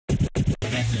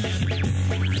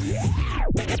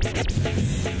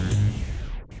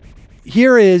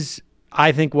Here is,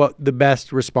 I think, what the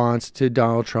best response to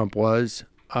Donald Trump was.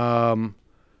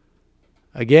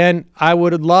 Again, I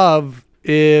would love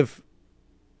if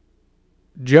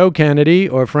Joe Kennedy,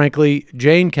 or frankly,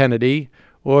 Jane Kennedy,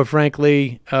 or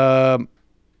frankly,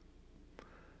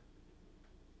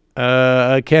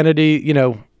 Kennedy, you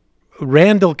know,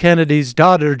 Randall Kennedy's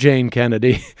daughter, Jane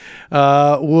Kennedy,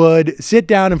 would sit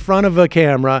down in front of a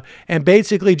camera and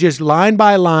basically just line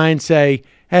by line say,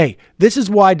 hey, this is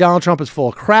why Donald Trump is full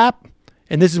of crap,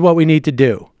 and this is what we need to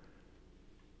do.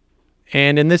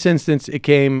 And in this instance, it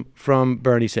came from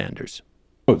Bernie Sanders.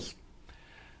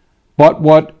 But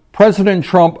what President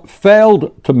Trump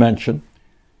failed to mention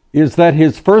is that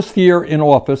his first year in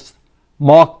office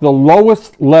marked the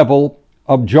lowest level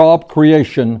of job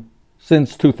creation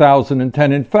since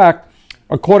 2010. In fact,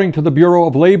 according to the Bureau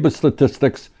of Labor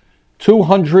Statistics,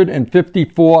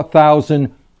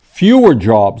 254,000 fewer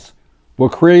jobs were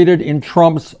created in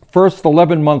Trump's first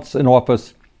 11 months in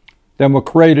office than were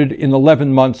created in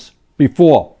 11 months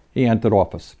before he entered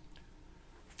office.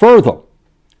 Further,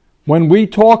 when we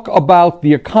talk about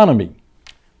the economy,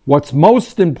 what's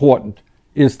most important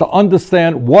is to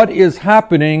understand what is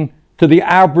happening to the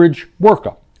average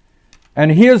worker.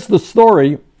 And here's the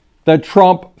story that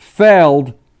Trump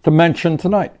failed to mention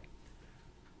tonight.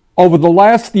 Over the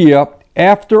last year,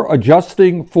 after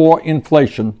adjusting for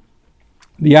inflation,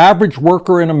 the average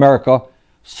worker in America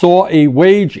saw a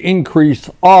wage increase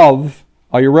of,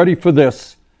 are you ready for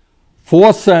this,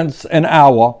 4 cents an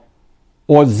hour,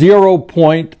 or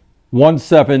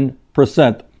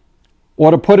 0.17%.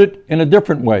 Or to put it in a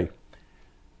different way,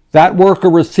 that worker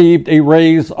received a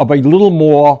raise of a little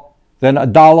more than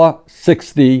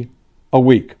 $1.60 a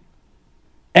week.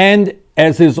 And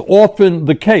as is often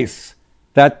the case,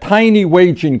 that tiny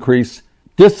wage increase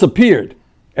disappeared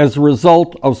as a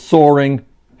result of soaring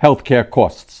healthcare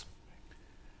costs.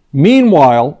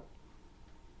 Meanwhile,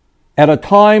 at a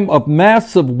time of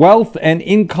massive wealth and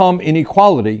income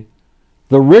inequality,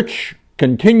 the rich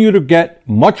continue to get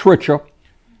much richer,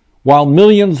 while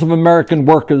millions of American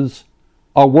workers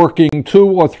are working 2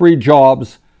 or 3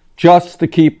 jobs just to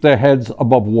keep their heads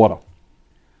above water.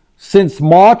 Since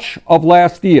March of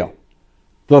last year,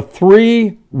 the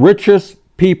 3 richest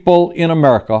people in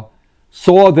America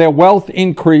saw their wealth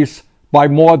increase by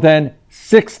more than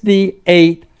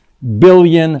 $68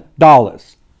 billion.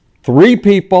 3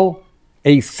 people,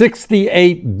 a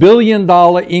 $68 billion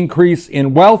increase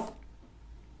in wealth.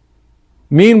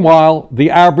 Meanwhile, the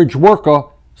average worker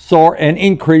saw an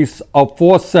increase of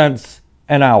 4 cents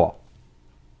an hour.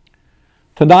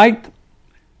 Tonight,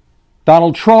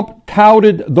 Donald Trump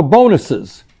touted the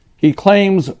bonuses he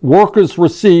claims workers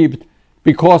received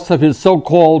because of his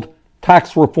so-called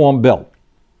tax reform bill.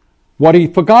 What he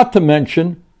forgot to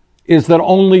mention is that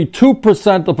only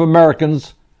 2% of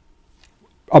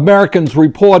Americans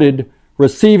reported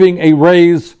receiving a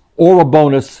raise or a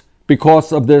bonus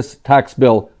because of this tax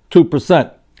bill,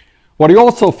 2%. What he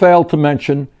also failed to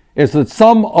mention is that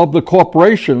some of the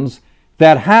corporations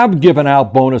that have given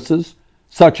out bonuses,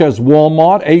 such as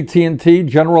Walmart, AT&T,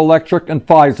 General Electric, and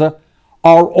Pfizer,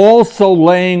 are also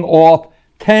laying off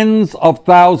tens of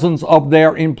thousands of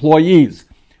their employees.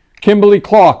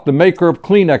 Kimberly-Clark, the maker of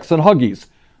Kleenex and Huggies,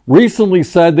 recently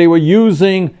said they were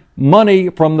using money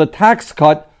from the tax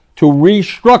cut to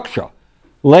restructure,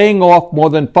 laying off more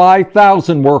than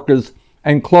 5,000 workers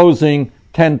and closing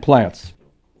 10 plants.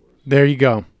 There you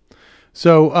go.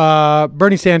 So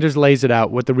Bernie Sanders lays it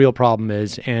out what the real problem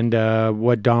is, and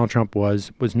what Donald Trump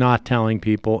was not telling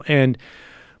people. And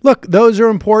look, those are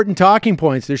important talking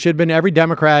points. There should have been every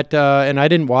Democrat, and I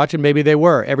didn't watch it, maybe they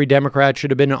were. Every Democrat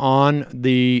should have been on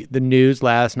the news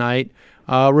last night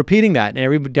repeating that. And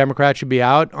every Democrat should be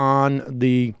out on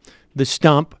the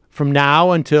stump from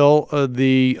now until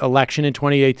the election in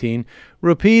 2018,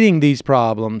 repeating these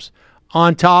problems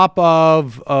on top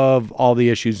of all the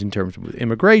issues in terms of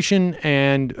immigration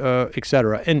and et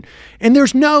cetera. And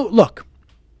there's no, look,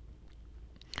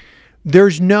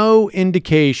 there's no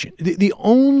indication. The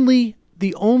only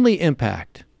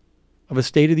impact of a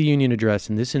State of the Union address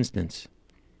in this instance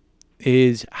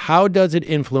is how does it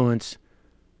influence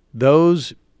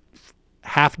those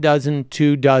 6,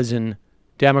 2 dozen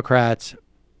Democrats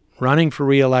running for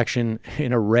re-election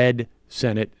in a red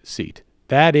Senate seat.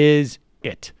 That is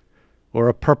it. Or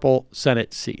a purple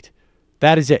Senate seat.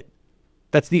 That is it.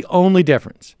 That's the only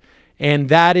difference. And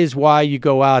that is why you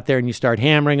go out there and you start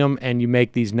hammering them and you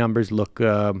make these numbers look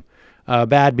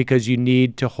bad, because you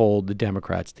need to hold the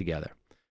Democrats together.